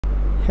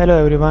Hello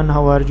everyone,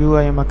 how are you?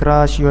 I am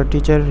Akrash, your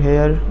teacher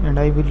here, and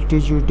I will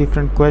teach you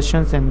different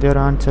questions and their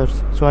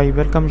answers. So I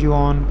welcome you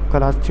on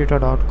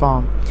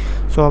classtheta.com.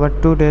 So our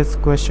today's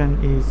question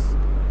is: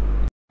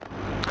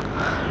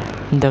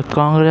 The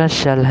Congress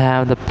shall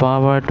have the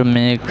power to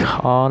make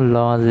all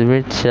laws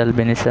which shall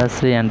be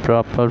necessary and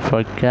proper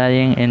for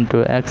carrying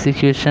into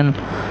execution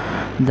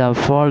the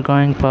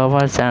foregoing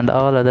powers and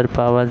all other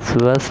powers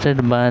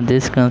vested by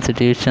this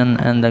Constitution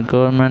and the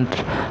government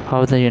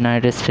of the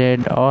United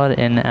States, or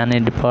in any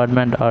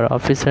department or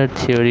officer,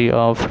 theory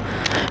of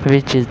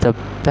which is the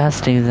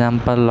best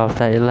example of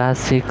the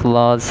elastic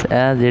laws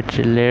as it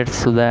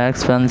relates to the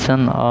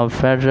expansion of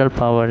federal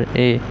power.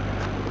 A.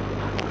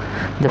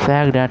 The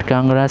fact that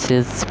Congress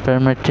is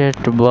permitted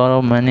to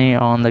borrow money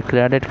on the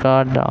credit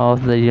card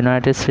of the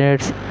United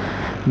States.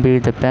 B.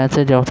 The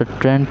passage of the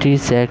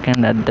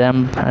 22nd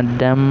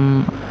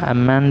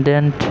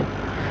Amendment,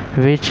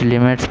 which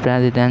limits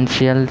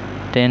presidential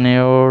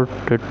tenure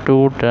to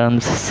 2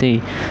 terms.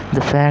 C.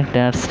 The fact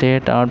that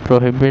states are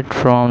prohibited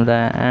from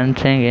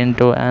entering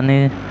into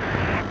any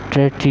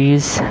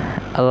treaties,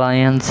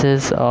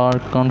 alliances, or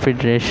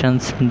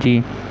confederations.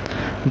 D.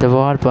 The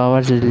War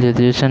Powers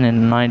Resolution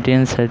in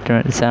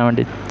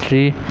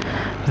 1973,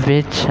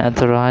 which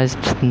authorized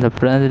the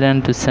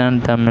President to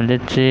send the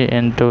military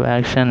into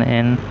action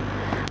in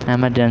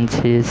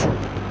emergencies.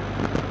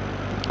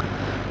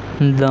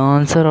 The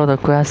answer of the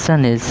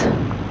question is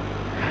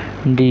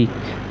D.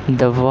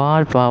 The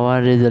War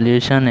Power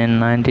Resolution in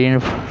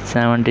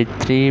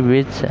 1973,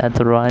 which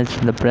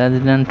authorized the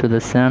President to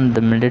send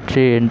the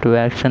military into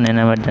action in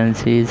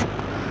emergencies.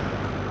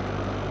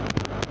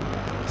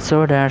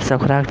 So that's the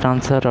correct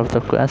answer of the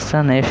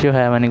question. If you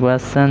have any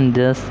question,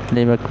 just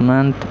leave a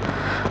comment.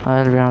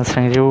 I will be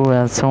answering you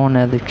as soon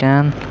as I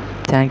can.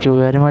 Thank you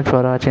very much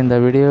for watching the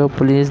video.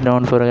 Please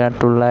don't forget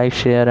to like,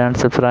 share and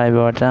subscribe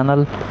our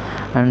channel.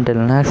 Until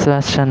next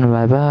question,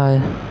 bye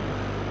bye.